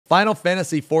Final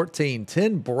Fantasy XIV,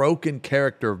 10 broken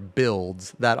character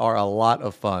builds that are a lot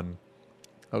of fun.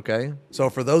 Okay, so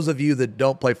for those of you that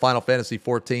don't play Final Fantasy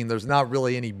XIV, there's not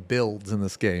really any builds in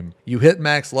this game. You hit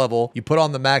max level, you put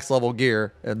on the max level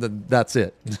gear, and then that's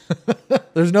it.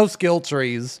 There's no skill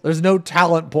trees. There's no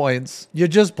talent points. You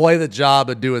just play the job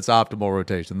and do its optimal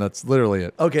rotation. That's literally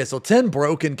it. Okay, so 10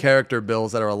 broken character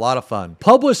builds that are a lot of fun.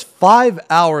 Published 5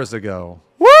 hours ago.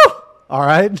 Woo! All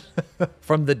right.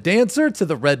 From the Dancer to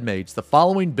the Red Mage, the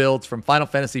following builds from Final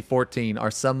Fantasy XIV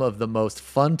are some of the most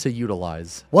fun to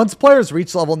utilize. Once players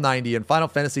reach level 90 in Final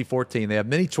Fantasy XIV, they have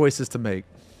many choices to make.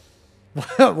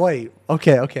 Wait,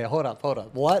 okay, hold up.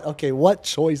 What? Okay, what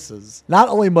choices? Not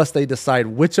only must they decide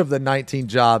which of the 19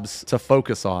 jobs to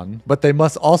focus on, but they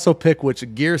must also pick which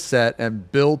gear set and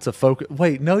build to focus.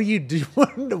 Wait, no, you do.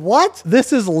 What?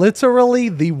 This is literally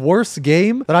the worst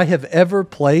game that I have ever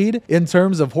played in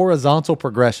terms of horizontal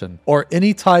progression or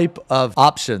any type of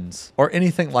options or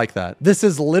anything like that. This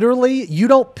is literally, you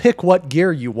don't pick what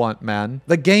gear you want, man.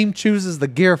 The game chooses the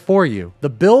gear for you. The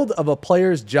build of a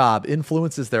player's job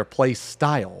influences their play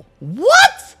style.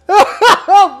 What?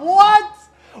 What?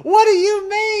 What do you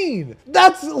mean?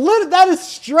 That is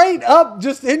straight up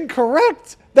just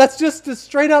incorrect. That's just a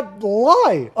straight up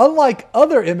lie. Unlike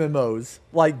other MMOs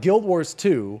like Guild Wars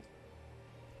 2,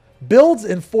 builds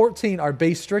in 14 are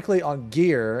based strictly on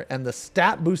gear and the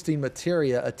stat boosting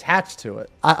materia attached to it.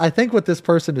 I think what this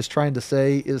person is trying to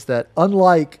say is that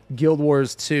unlike Guild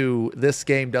Wars 2, this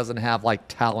game doesn't have like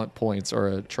talent points or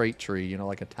a trait tree, you know,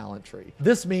 like a talent tree.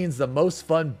 This means the most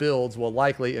fun builds will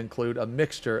likely include a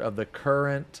mixture of the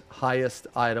current highest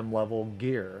item level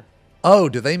gear. Oh,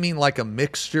 do they mean like a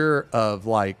mixture of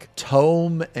like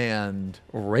tome and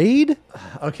raid?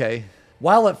 Okay.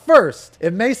 While at first,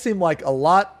 it may seem like a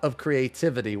lot of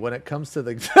creativity when it comes to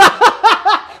the...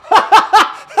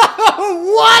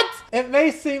 What? It may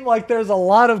seem like there's a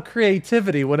lot of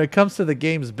creativity when it comes to the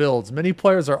game's builds. Many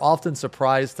players are often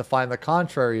surprised to find the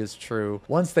contrary is true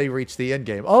once they reach the end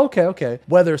game. Oh, okay.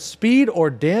 Whether speed or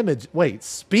damage... Wait,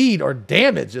 speed or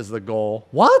damage is the goal.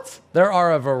 What? There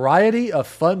are a variety of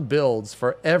fun builds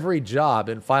for every job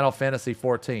in Final Fantasy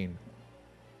XIV.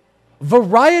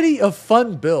 Variety of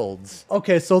fun builds.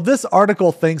 Okay, so this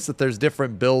article thinks that there's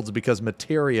different builds because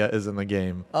materia is in the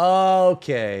game.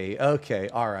 Okay,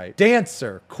 all right.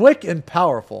 Dancer, quick and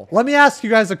powerful. Let me ask you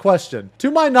guys a question.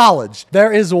 To my knowledge,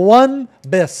 there is one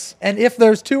bis, and if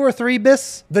there's 2 or 3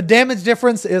 bis, the damage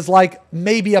difference is like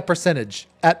maybe a percentage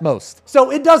at most.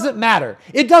 So it doesn't matter.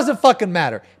 It doesn't fucking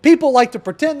matter. People like to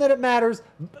pretend that it matters,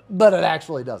 but it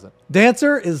actually doesn't.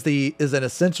 Dancer is an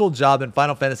essential job in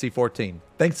Final Fantasy XIV.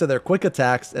 Thanks to their quick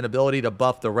attacks and ability to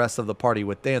buff the rest of the party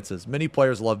with dances, many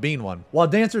players love being one. While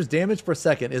Dancer's damage per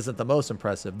second isn't the most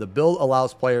impressive, the build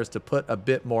allows players to put a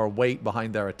bit more weight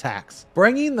behind their attacks,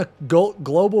 bringing the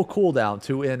global cooldown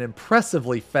to an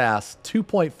impressively fast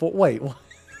 2.4... Wait,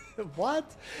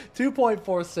 what?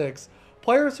 2.46.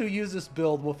 Players who use this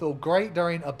build will feel great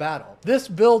during a battle. This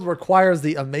build requires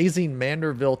the amazing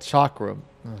Manderville Chakram.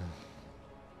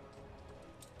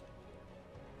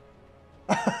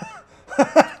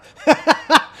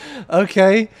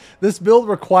 Okay, this build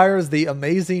requires the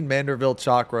amazing Manderville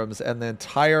Chakrams and the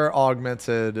entire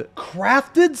augmented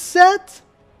crafted set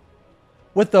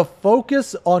with a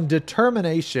focus on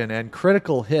determination and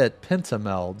critical hit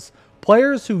pentamelds.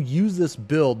 Players who use this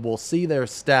build will see their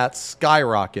stats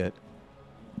skyrocket.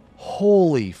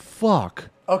 Holy fuck.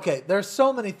 Okay, there's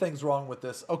so many things wrong with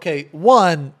this. Okay,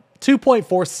 1,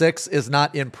 2.46 is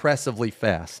not impressively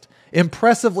fast.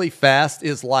 Impressively fast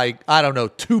is like, I don't know,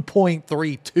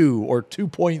 2.32 or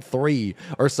 2.3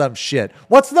 or some shit.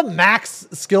 What's the max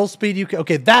skill speed you can...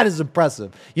 Okay, that is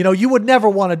impressive. You know, you would never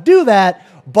want to do that,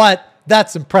 but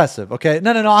that's impressive, okay?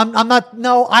 No, I'm not...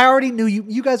 No, I already knew you.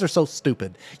 You guys are so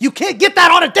stupid. You can't get that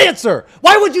on a dancer.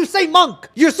 Why would you say monk?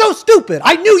 You're so stupid.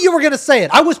 I knew you were going to say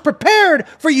it. I was prepared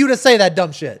for you to say that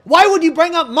dumb shit. Why would you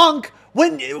bring up monk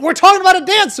when we're talking about a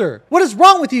dancer? What is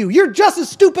wrong with you? You're just as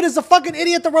stupid as the fucking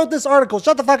idiot that wrote this article.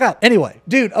 Shut the fuck up. Anyway,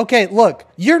 dude, okay, look.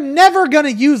 You're never gonna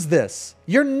use this.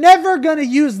 You're never gonna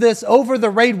use this over the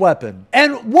raid weapon.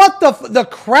 And what the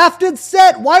crafted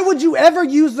set? Why would you ever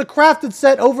use the crafted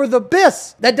set over the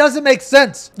bis? That doesn't make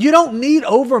sense. You don't need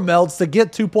overmelds to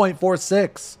get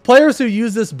 2.46. Players who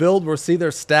use this build will see their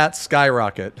stats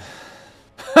skyrocket.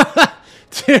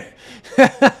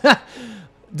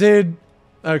 Dude.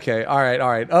 Okay, all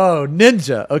right. Oh,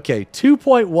 ninja. Okay,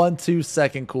 2.12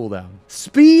 second cooldown.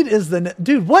 Speed is the...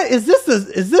 Dude, what? Is this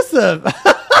a...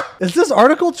 Is this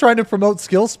article trying to promote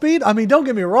skill speed? I mean, don't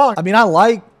get me wrong. I mean, I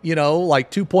like you know,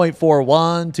 like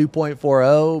 2.41,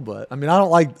 2.40, but I mean, I don't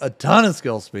like a ton of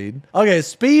skill speed. Okay,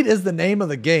 speed is the name of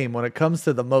the game when it comes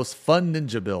to the most fun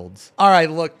ninja builds. All right,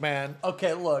 look, man.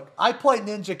 Okay, look, I play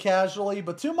ninja casually,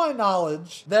 but to my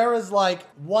knowledge, there is like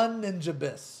one ninja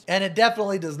abyss, and it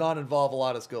definitely does not involve a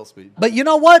lot of skill speed. But you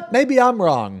know what? Maybe I'm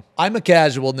wrong. I'm a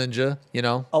casual ninja, you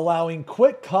know, allowing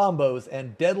quick combos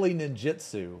and deadly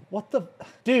ninjutsu. What the?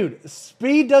 Dude,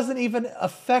 speed doesn't even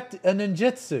affect a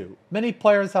ninjutsu. Many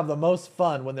players have the most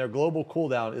fun when their global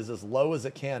cooldown is as low as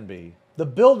it can be. The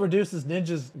build reduces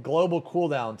Ninja's global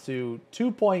cooldown to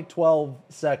 2.12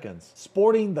 seconds,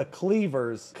 sporting the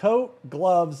cleavers, coat,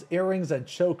 gloves, earrings, and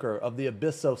choker of the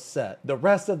Abysso set. The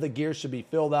rest of the gear should be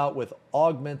filled out with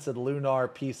augmented lunar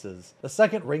pieces. The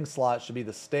second ring slot should be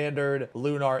the standard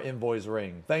lunar invoice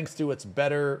ring, thanks to its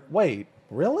better... Wait,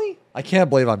 really? I can't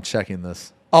believe I'm checking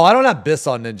this. Oh, I don't have Abyss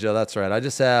on Ninja, that's right. I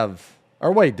just have...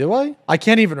 Or wait, do I? I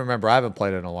can't even remember. I haven't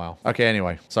played it in a while. Okay,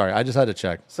 anyway. Sorry, I just had to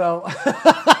check. So...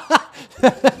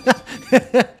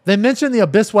 They mentioned the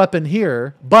Abyss weapon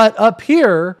here, but up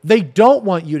here, they don't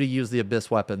want you to use the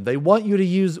Abyss weapon. They want you to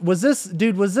use... Was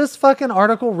this fucking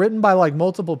article written by like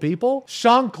multiple people?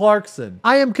 Sean Clarkson.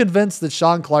 I am convinced that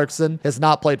Sean Clarkson has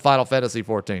not played Final Fantasy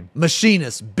XIV.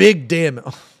 Machinist, big damage.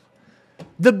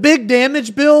 The big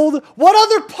damage build? What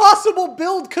other possible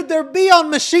build could there be on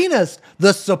Machinist?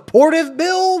 The supportive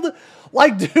build?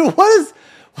 Like, dude, what is...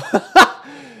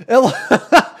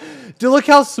 Dude, look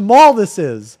how small this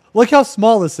is. Look how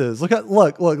small this is.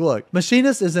 Look.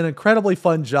 Machinist is an incredibly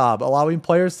fun job, allowing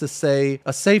players to stay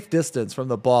a safe distance from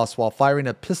the boss while firing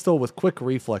a pistol with quick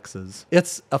reflexes.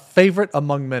 It's a favorite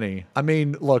among many. I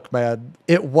mean, look, man,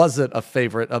 it wasn't a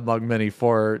favorite among many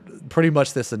for pretty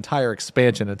much this entire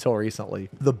expansion until recently.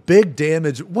 The big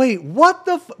damage. Wait, what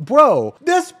the bro?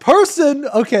 This person.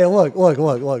 Okay, look.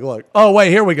 Oh, wait,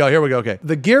 here we go. Okay.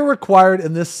 The gear required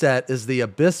in this set is the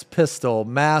Abyss pistol,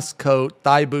 mask, coat,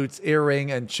 thigh boots,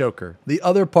 earring, and choker. The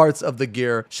other parts of the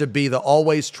gear should be the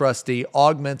always trusty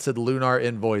augmented lunar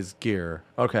invoice gear.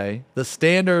 Okay. The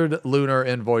standard lunar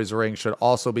invoice ring should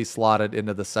also be slotted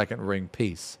into the second ring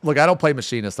piece. Look, I don't play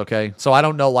Machinist, okay? So I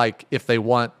don't know like if they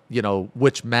want, you know,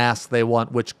 which mask they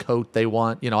want, which coat they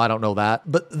want, you know, I don't know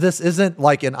that. But this isn't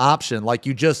like an option. Like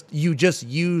you just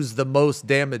use the most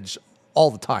damage all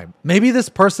the time. Maybe this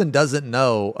person doesn't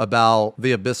know about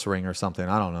the Abyss ring or something.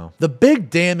 I don't know. The big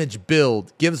damage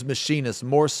build gives Machinists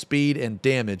more speed and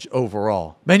damage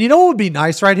overall. Man, you know what would be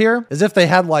nice right here? Is if they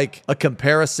had like a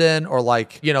comparison or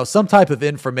like, you know, some type of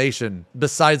information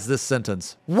besides this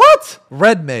sentence. What?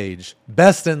 Red Mage,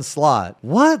 best in slot.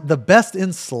 What? The best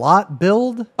in slot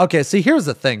build? Okay, see, here's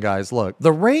the thing, guys. Look,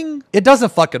 the ring, it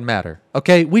doesn't fucking matter.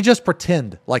 Okay, we just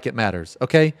pretend like it matters.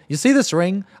 Okay, you see this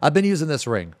ring? I've been using this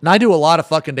ring, and I do a lot of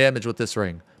fucking damage with this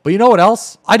ring. But you know what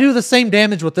else? I do the same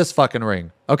damage with this fucking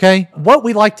ring. Okay, what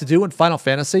we like to do in Final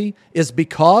Fantasy is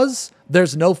because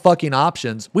there's no fucking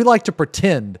options, we like to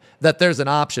pretend that there's an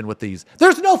option with these.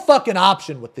 There's no fucking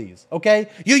option with these. Okay,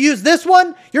 you use this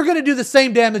one, you're gonna do the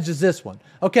same damage as this one.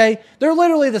 Okay, they're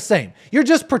literally the same. You're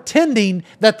just pretending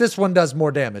that this one does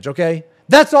more damage. Okay,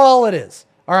 that's all it is.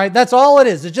 All right, that's all it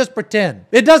is. It's just pretend.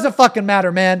 It doesn't fucking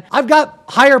matter, man. I've got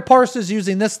higher parses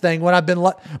using this thing when I've been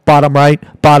bottom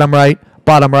right, bottom right,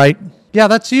 bottom right. Yeah,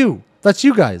 that's you. That's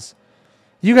you guys.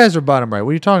 You guys are bottom right.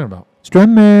 What are you talking about?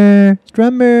 Strummer.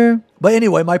 But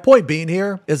anyway, my point being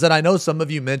here is that I know some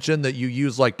of you mentioned that you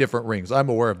use like different rings. I'm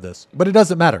aware of this, but it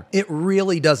doesn't matter. It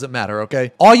really doesn't matter,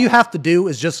 okay? All you have to do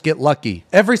is just get lucky.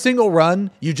 Every single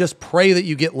run, you just pray that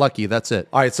you get lucky. That's it.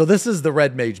 All right, so this is the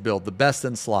Red Mage build, the best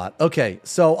in slot. Okay,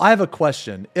 so I have a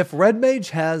question. If Red Mage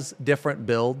has different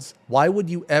builds, why would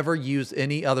you ever use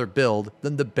any other build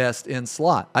than the best in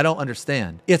slot? I don't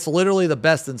understand. It's literally the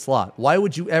best in slot. Why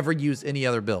would you ever use any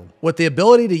other build? With the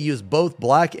ability to use both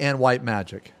black and white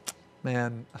magic.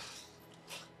 Man,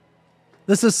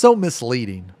 this is so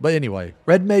misleading. But anyway,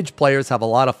 Red Mage players have a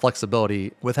lot of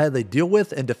flexibility with how they deal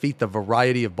with and defeat the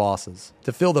variety of bosses.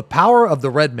 To feel the power of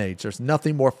the Red Mage, there's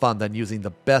nothing more fun than using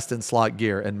the best in slot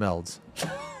gear and melds.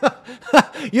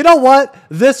 You know what?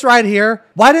 This right here,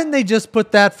 why didn't they just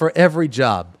put that for every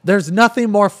job? There's nothing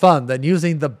more fun than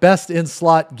using the best in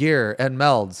slot gear and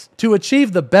melds. To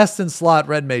achieve the best in slot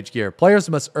Red Mage gear, players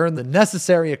must earn the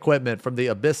necessary equipment from the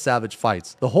Abyss Savage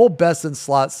fights. The whole best in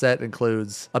slot set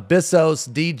includes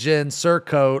Abyssos, Degen,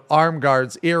 Surcoat, arm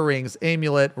guards, earrings,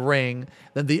 amulet, ring.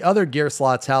 Then the other gear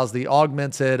slots house the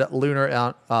augmented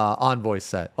lunar envoy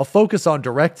set. A focus on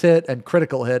direct hit and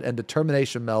critical hit and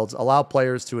determination melds allow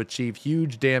players to achieve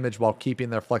huge damage while keeping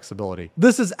their flexibility.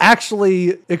 This is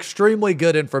actually extremely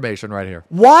good information information right here.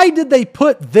 Why did they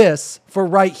put this for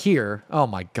right here? Oh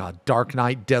my God, Dark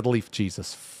Knight, Deadly,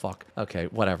 Jesus, fuck. Okay,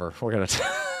 whatever. We're gonna...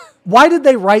 Why did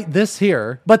they write this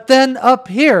here? But then up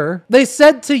here, they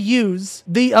said to use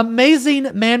the amazing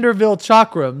Manderville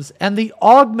chakrams and the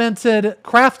augmented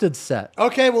crafted set.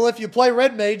 Okay, well, if you play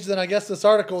Red Mage, then I guess this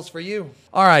article is for you.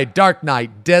 All right, Dark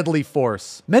Knight, Deadly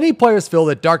Force. Many players feel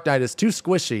that Dark Knight is too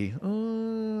squishy.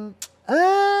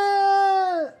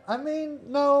 I mean,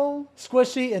 no.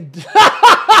 Squishy and...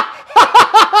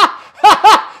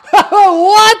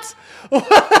 What?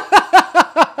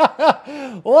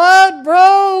 What,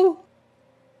 bro?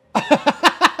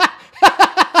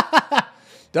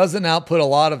 Doesn't output a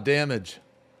lot of damage.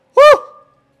 Woo!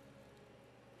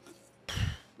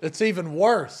 It's even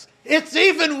worse. It's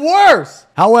even worse!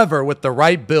 However, with the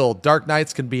right build, Dark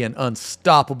Knights can be an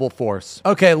unstoppable force.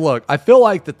 Okay, look, I feel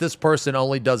like that this person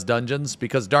only does dungeons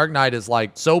because Dark Knight is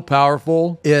like so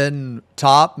powerful in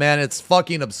top, man. It's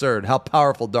fucking absurd how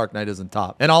powerful Dark Knight is in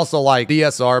top. And also like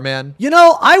DSR, man. You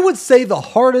know, I would say the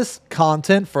hardest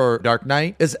content for Dark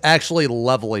Knight is actually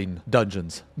leveling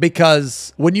dungeons.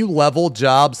 Because when you level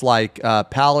jobs like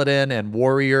Paladin and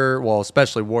Warrior, well,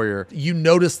 especially Warrior, you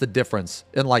notice the difference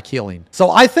in like healing.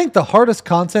 So I think the hardest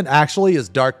content actually is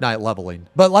Dark Knight leveling.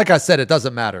 But like I said, it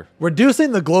doesn't matter.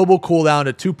 Reducing the global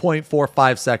cooldown to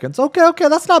 2.45 seconds. Okay,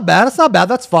 that's not bad. That's not bad.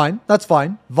 That's fine. That's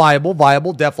fine.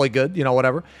 Viable, definitely good. You know,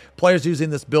 whatever. Players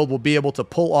using this build will be able to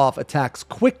pull off attacks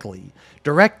quickly.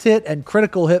 Direct hit and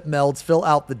critical hit melds fill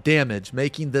out the damage,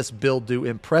 making this build do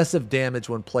impressive damage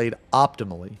when played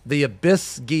optimally. The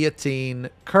Abyss Guillotine,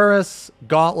 Cuirass,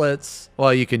 Gauntlets,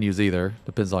 well, you can use either.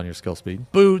 Depends on your skill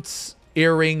speed. Boots,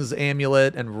 Earrings,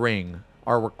 Amulet, and Ring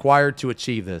are required to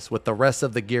achieve this, with the rest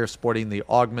of the gear sporting the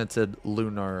augmented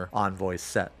Lunar Envoy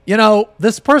set. You know,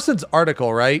 this person's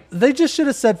article, right? They just should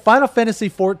have said Final Fantasy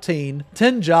XIV,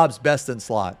 10 jobs best in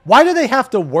slot. Why do they have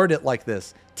to word it like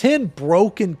this? 10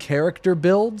 broken character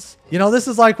builds? You know, this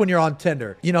is like when you're on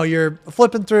Tinder. You know, you're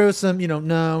flipping through some, you know,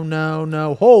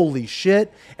 no, holy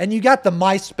shit. And you got the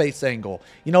MySpace angle.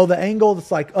 You know, the angle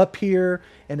that's like up here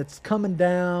and it's coming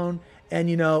down. And,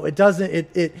 you know, it doesn't,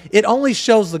 it only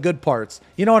shows the good parts.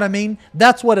 You know what I mean?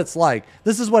 That's what it's like.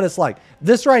 This is what it's like.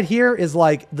 This right here is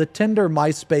like the Tinder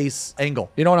MySpace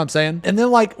angle. You know what I'm saying? And then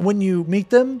like when you meet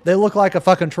them, they look like a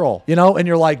fucking troll, you know? And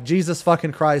you're like, Jesus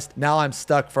fucking Christ, now I'm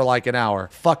stuck for like an hour.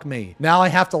 Fuck me. Now I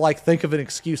have to like think of an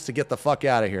excuse to get the fuck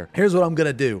out of here. Here's what I'm going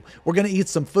to do. We're going to eat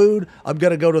some food. I'm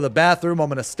going to go to the bathroom. I'm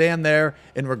going to stand there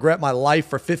and regret my life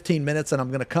for 15 minutes. And I'm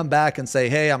going to come back and say,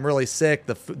 hey, I'm really sick.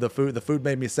 The food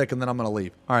made me sick. And then I'm going to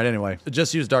leave. All right, anyway,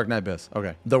 just use Dark Knight Abyss.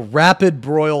 Okay. The Rapid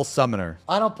Broil Summoner.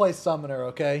 I don't play Summoner,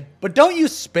 okay? But don't you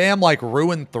spam like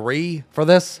Ruin 3 for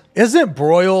this? Isn't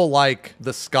Broil like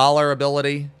the Scholar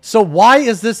ability? So why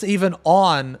is this even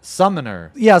on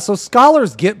Summoner? Yeah, so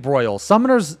Scholars get Broil.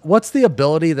 Summoners, what's the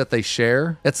ability that they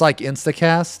share? It's like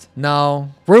Instacast?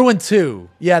 No. Ruin 2.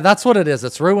 Yeah, that's what it is.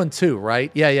 It's Ruin 2,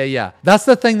 right? Yeah. That's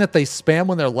the thing that they spam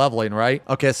when they're leveling, right?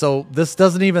 Okay, so this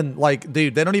doesn't even like,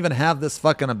 dude, they don't even have this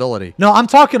fucking ability. No, I'm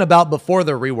talking about before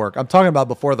the rework.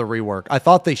 I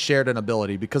thought they shared an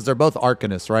ability because they're both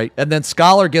Arcanists, right? And then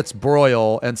Scholar gets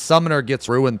Broil and Summoner gets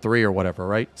Ruin 3 or whatever,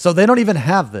 right? So they don't even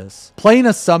have this. Playing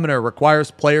a Summoner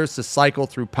requires players to cycle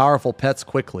through powerful pets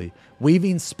quickly.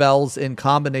 Weaving spells in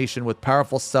combination with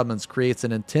powerful summons creates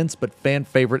an intense but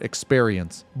fan-favorite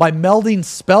experience. By melding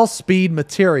spell speed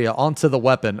materia onto the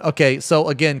weapon. Okay, so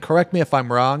again, correct me if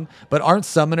I'm wrong, but aren't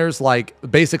summoners like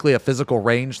basically a physical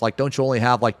range? Like, don't you only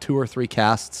have like 2 or 3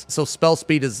 casts? So spell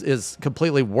speed is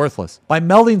completely worthless. By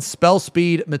melding spell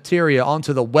speed materia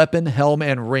onto the weapon, helm,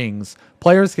 and rings,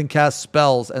 players can cast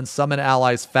spells and summon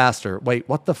allies faster. Wait,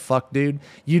 what the fuck, dude?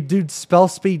 Spell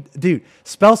speed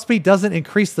doesn't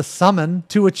increase the summon.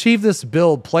 To achieve this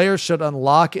build, players should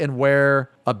unlock and wear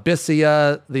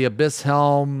Abyssia, the Abyss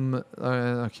Helm.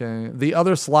 Okay. The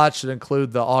other slots should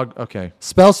include the okay.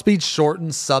 Spell speed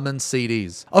shortens summon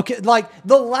CDs. Okay, like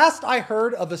the last I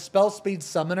heard of a spell speed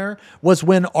summoner was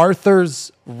when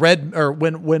Arthur's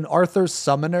when Arthur's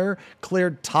summoner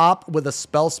cleared top with a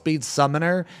spell speed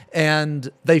summoner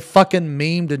and they fucking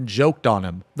memed and joked on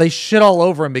him. They shit all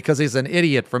over him because he's an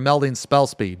idiot for melding spell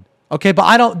speed. Okay, but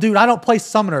I don't play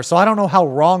Summoner, so I don't know how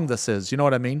wrong this is. You know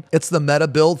what I mean? It's the meta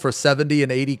build for 70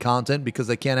 and 80 content because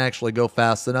they can't actually go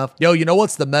fast enough. Yo, you know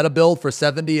what's the meta build for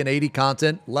 70 and 80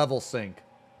 content? Level sync.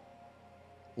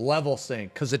 Level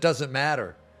sync, because it doesn't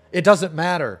matter. It doesn't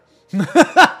matter.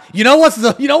 You know what's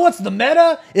the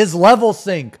meta is level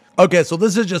sync. Okay, so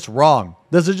this is just wrong.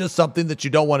 This is just something that you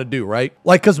don't want to do, right?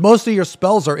 Like, because most of your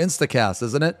spells are instacast,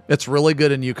 isn't it? It's really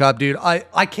good in UCOB, dude.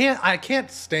 I can't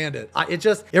stand it.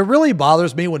 It really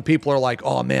bothers me when people are like,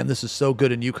 oh man, this is so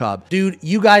good in UCOB. Dude,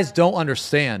 you guys don't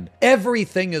understand.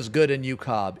 Everything is good in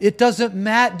UCOB. It doesn't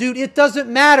matter, dude. It doesn't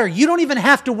matter. You don't even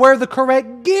have to wear the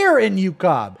correct gear in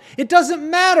UCOB. It doesn't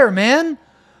matter, man.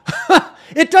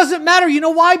 It doesn't matter. You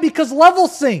know why? Because level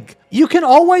sync. You can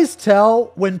always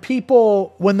tell when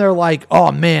they're like,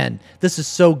 oh man, this is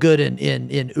so good in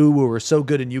UWU or so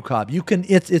good in UCOB.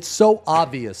 It's so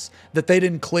obvious that they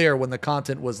didn't clear when the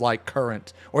content was like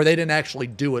current, or they didn't actually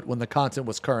do it when the content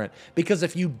was current. Because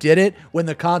if you did it when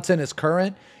the content is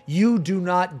current, you do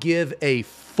not give a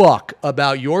fuck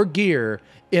about your gear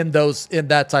in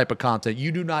that type of content. You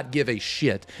do not give a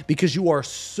shit because you are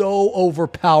so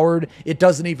overpowered. It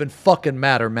doesn't even fucking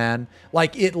matter, man.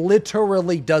 Like, it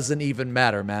literally doesn't even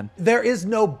matter, man. There is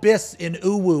no BIS in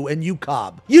UWU and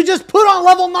UCOB. You just put on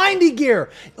level 90 gear.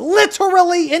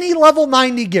 Literally any level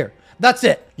 90 gear. That's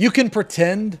it. You can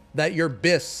pretend that your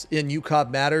BIS in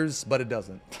UCOB matters, but it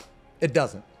doesn't. It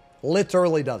doesn't.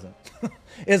 Literally doesn't.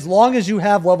 As long as you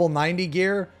have level 90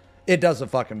 gear, it doesn't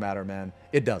fucking matter, man.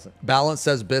 It doesn't. Balance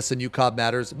says BIS and UCOB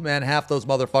matters. Man, half those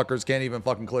motherfuckers can't even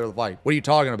fucking clear the fight. What are you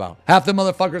talking about? Half the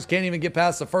motherfuckers can't even get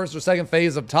past the first or second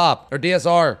phase of top or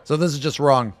DSR. So this is just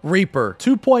wrong. Reaper,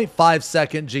 2.5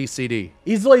 second GCD.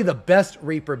 Easily the best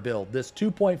Reaper build. This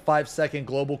 2.5 second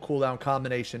global cooldown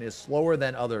combination is slower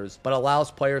than others, but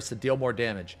allows players to deal more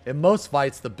damage. In most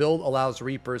fights, the build allows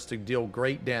Reapers to deal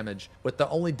great damage, with the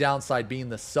only downside being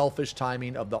the selfish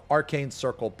timing of the Arcane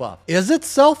Circle buff. Is it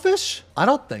selfish? I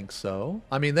don't think so.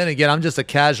 I mean, then again, I'm just a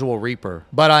casual Reaper,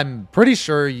 but I'm pretty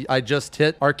sure I just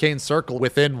hit Arcane Circle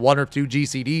within 1 or 2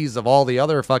 GCDs of all the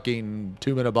other fucking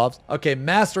 2-minute buffs. Okay,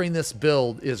 mastering this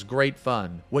build is great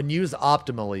fun. When used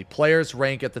optimally, players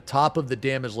rank at the top of the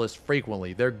damage list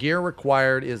frequently. Their gear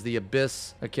required is the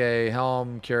Abyss. Okay,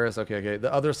 Helm, Cuirass. Okay.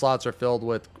 The other slots are filled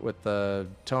with the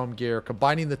Tome gear.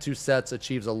 Combining the 2 sets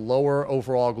achieves a lower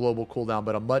overall global cooldown,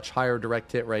 but a much higher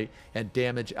direct hit rate and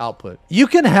damage output. You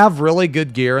can have really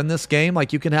good gear in this game.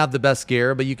 Like, you can have the best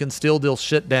gear, but you can still deal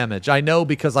shit damage. I know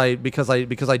because I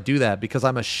do that, because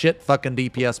I'm a shit fucking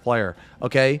DPS player.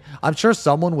 Okay, I'm sure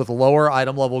someone with lower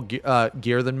item level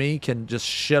gear than me can just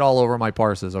shit all over my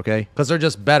parses. Okay, because they're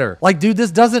just better. Like, dude,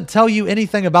 this doesn't tell you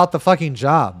anything about the fucking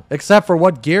job except for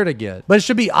what gear to get. But it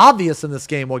should be obvious in this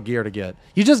game what gear to get.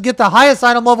 You just get the highest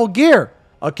item level gear.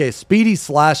 Okay, speedy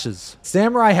slashes.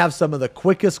 Samurai have some of the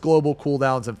quickest global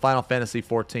cooldowns in Final Fantasy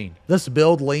XIV. This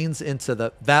build leans into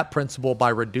that principle by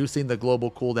reducing the global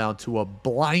cooldown to a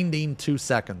blinding 2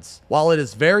 seconds. While it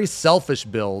is very selfish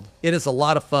build, it is a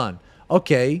lot of fun.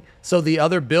 Okay, so the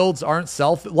other builds aren't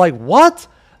like, what?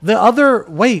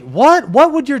 Wait, what?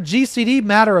 What would your GCD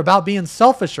matter about being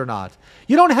selfish or not?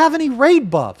 You don't have any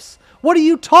raid buffs. What are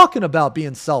you talking about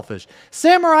being selfish?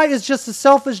 Samurai is just a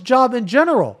selfish job in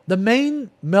general. The main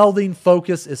melding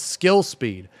focus is skill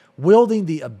speed. Wielding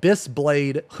the Abyss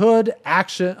Blade, Hood,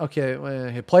 Action.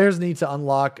 Okay, players need to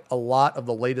unlock a lot of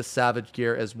the latest Savage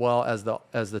gear as well as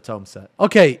the Tome set.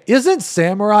 Okay, isn't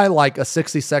Samurai like a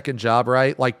 60-second job,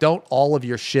 right? Like, don't all of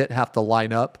your shit have to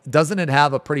line up? Doesn't it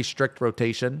have a pretty strict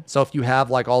rotation? So if you have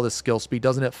like all this skill speed,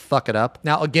 doesn't it fuck it up?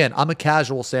 Now, again, I'm a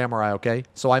casual Samurai, okay?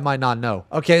 So I might not know.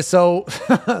 Okay, so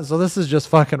so this is just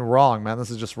fucking wrong, man. This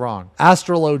is just wrong.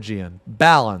 Astrologian,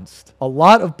 balanced. A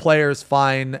lot of players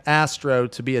find Astro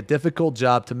to be a difficult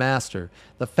job to master.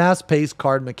 The fast-paced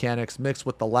card mechanics mixed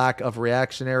with the lack of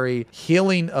reactionary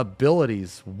healing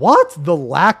abilities. What? The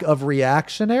lack of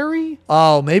reactionary?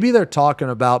 Oh, maybe they're talking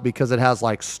about because it has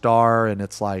like Star and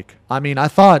it's like, I mean, I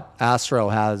thought Astro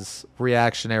has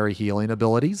reactionary healing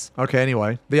abilities. Okay,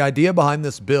 anyway, the idea behind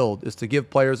this build is to give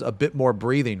players a bit more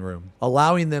breathing room,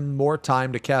 allowing them more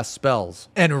time to cast spells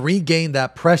and regain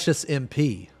that precious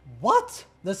MP. What?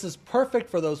 This is perfect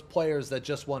for those players that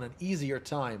just want an easier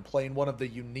time playing one of the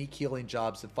unique healing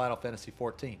jobs in Final Fantasy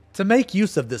XIV. To make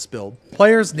use of this build,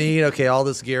 players need, okay, all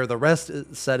this gear. The rest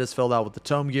set is filled out with the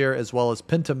Tome gear as well as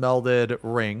pentamelded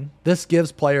ring. This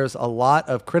gives players a lot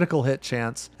of critical hit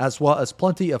chance as well as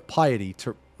plenty of piety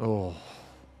to... Oh.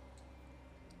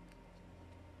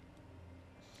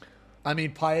 I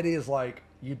mean, piety is like...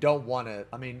 You don't want it.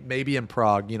 I mean, maybe in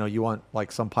Prague, you know, you want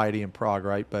like some piety in Prague,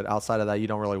 right? But outside of that, you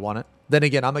don't really want it. Then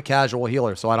again, I'm a casual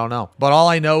healer, so I don't know. But all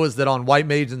I know is that on White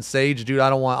Mage and Sage, dude,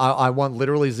 I want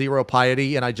literally 0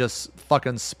 piety, and I just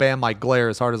fucking spam my glare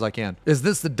as hard as I can. Is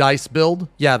this the dice build?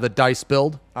 Yeah, the dice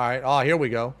build. All right, oh, here we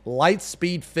go. Light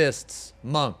speed fists,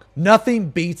 monk. Nothing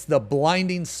beats the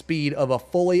blinding speed of a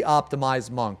fully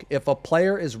optimized monk. If a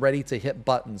player is ready to hit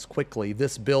buttons quickly,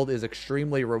 this build is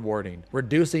extremely rewarding.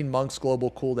 Reducing monk's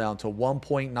global cooldown to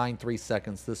 1.93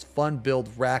 seconds, this fun build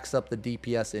racks up the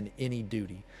DPS in any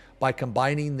duty. By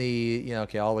combining the,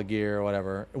 all the gear or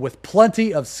whatever, with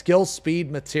plenty of skill speed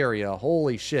materia.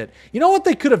 Holy shit. You know what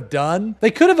they could have done?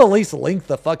 They could have at least linked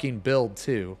the fucking build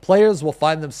too. Players will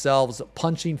find themselves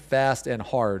punching fast and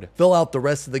hard. Fill out the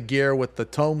rest of the gear with the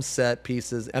tome set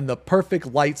pieces, and the perfect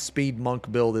light speed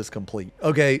monk build is complete.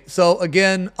 Okay, so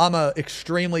again, I'm a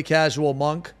extremely casual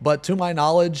monk, but to my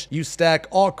knowledge, you stack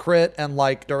all crit and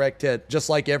like direct hit, just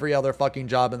like every other fucking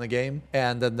job in the game,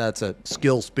 and then that's it.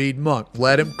 Skill speed monk.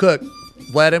 Let him cook.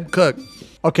 Let him cook.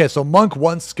 Okay, so monk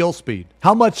 1 skill speed.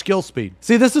 How much skill speed?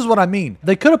 See, this is what I mean.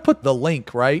 They could have put the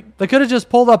link, right? They could have just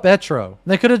pulled up Etro.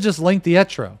 They could have just linked the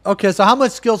Etro. Okay, so how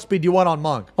much skill speed do you want on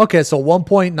monk? Okay, so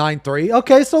 1.93.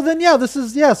 Okay, so then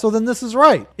so then this is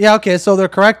right. Yeah, okay, so they're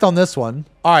correct on this one.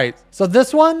 All right, so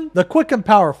this one, the quick and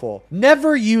powerful.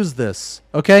 Never use this,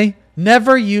 okay?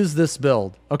 Never use this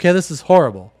build. Okay, this is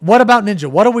horrible. What about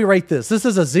ninja? What do we rate this? This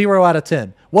is a 0 out of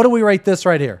 10. What do we rate this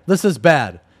right here? This is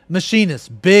bad.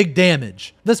 Machinist, big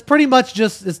damage. This pretty much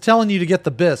just is telling you to get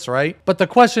the BIS, right? But the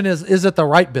question is it the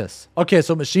right BIS? Okay,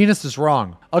 so Machinist is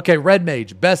wrong. Okay, Red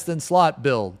Mage, best in slot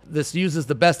build. This uses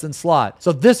the best in slot.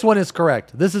 So this one is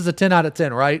correct. This is a 10 out of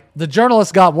 10, right? The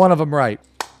journalist got one of them right.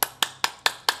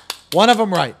 One of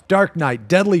them right. Dark Knight,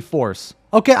 Deadly Force.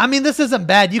 Okay, I mean, this isn't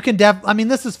bad. You can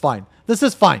this is fine. This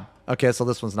is fine. Okay, so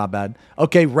this one's not bad.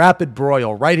 Okay, Rapid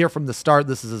Broil. Right here from the start,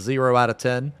 this is a 0 out of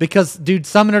 10. Because, dude,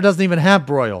 Summoner doesn't even have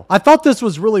Broil. I thought this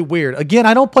was really weird. Again,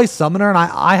 I don't play Summoner, and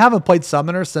I haven't played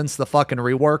Summoner since the fucking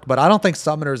rework, but I don't think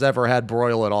Summoners ever had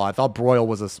Broil at all. I thought Broil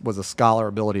was a Scholar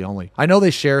ability only. I know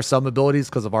they share some abilities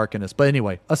because of Arcanist, but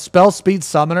anyway, a spell speed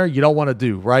Summoner you don't want to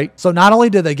do, right? So not only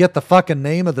did they get the fucking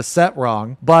name of the set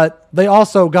wrong, but they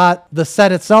also got the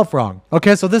set itself wrong.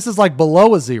 Okay, so this is like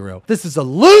below a 0. This is a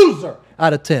loser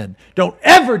out of 10. Don't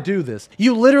ever do this.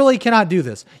 You literally cannot do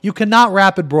this. You cannot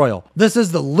rapid broil. This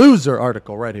is the loser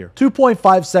article right here.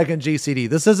 2.5 second GCD.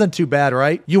 This isn't too bad,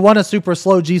 right? You want a super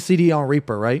slow GCD on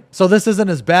Reaper, right? So this isn't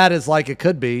as bad as like it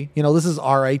could be. This is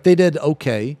R8. They did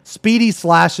okay. Speedy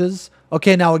slashes.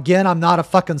 Okay, now again, I'm not a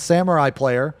fucking samurai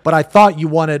player, but I thought you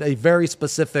wanted a very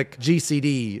specific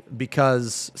GCD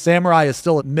because samurai is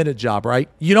still a minute job, right?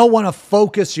 You don't want to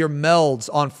focus your melds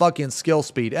on fucking skill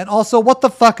speed. And also, what the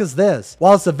fuck is this?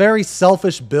 While it's a very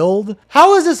selfish build,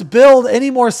 how is this build any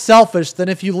more selfish than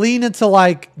if you lean into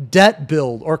like debt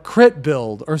build or crit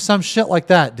build or some shit like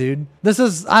that, dude? This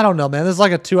is, I don't know, man. This is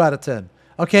like a 2 out of 10.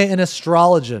 Okay, an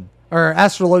astrologian or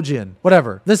astrologian,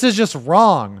 whatever. This is just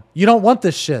wrong. You don't want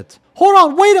this shit. Hold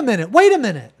on, wait a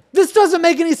minute. This doesn't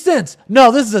make any sense. No,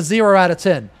 this is a 0 out of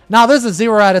 10. Now, this is a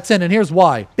 0 out of 10, and here's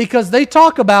why. Because they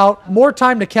talk about more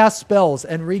time to cast spells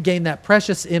and regain that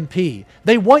precious MP.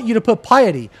 They want you to put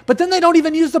piety, but then they don't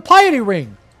even use the piety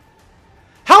ring.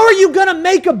 How are you going to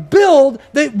make a build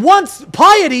that wants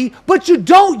piety, but you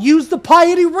don't use the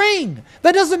piety ring?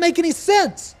 That doesn't make any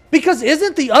sense. Because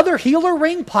isn't the other healer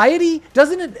ring piety?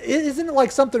 Isn't it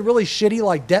like something really shitty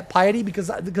like debt piety? Because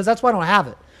that's why I don't have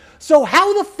it. So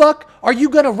how the fuck are you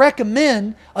going to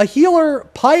recommend a healer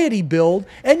piety build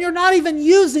and you're not even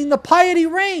using the piety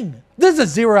ring? This is a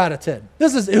 0 out of 10.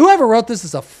 Whoever wrote this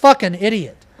is a fucking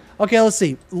idiot. Okay, let's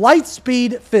see. Light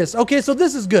speed fist. Okay, so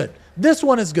this is good. This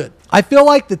one is good. I feel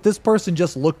like that this person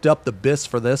just looked up the BIS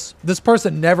for this. This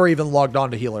person never even logged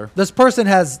on to healer. This person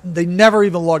they never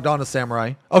even logged on to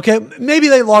samurai. Okay, maybe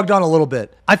they logged on a little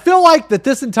bit. I feel like that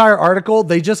this entire article,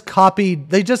 they just copy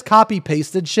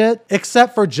pasted shit,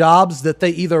 except for jobs that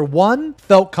they either 1,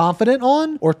 felt confident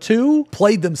on, or 2,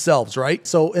 played themselves, right?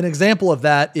 So an example of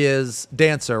that is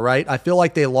Dancer, right? I feel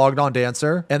like they logged on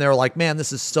Dancer and they were like, man,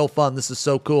 this is so fun. This is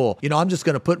so cool. I'm just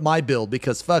going to put my build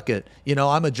because fuck it.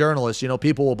 I'm a journalist.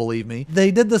 People will believe me.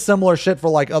 They did the similar shit for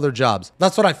like other jobs.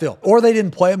 That's what I feel. Or they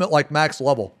didn't play them at like max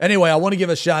level. Anyway, I want to give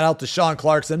a shout out to Sean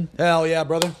Clarkson. Hell yeah,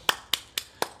 brother.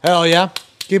 Hell yeah.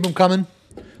 Keep them coming.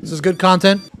 This is good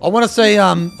content. I want to say,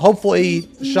 hopefully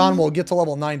Sean will get to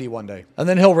level 90 one day. And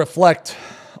then he'll reflect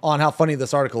on how funny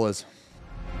this article is.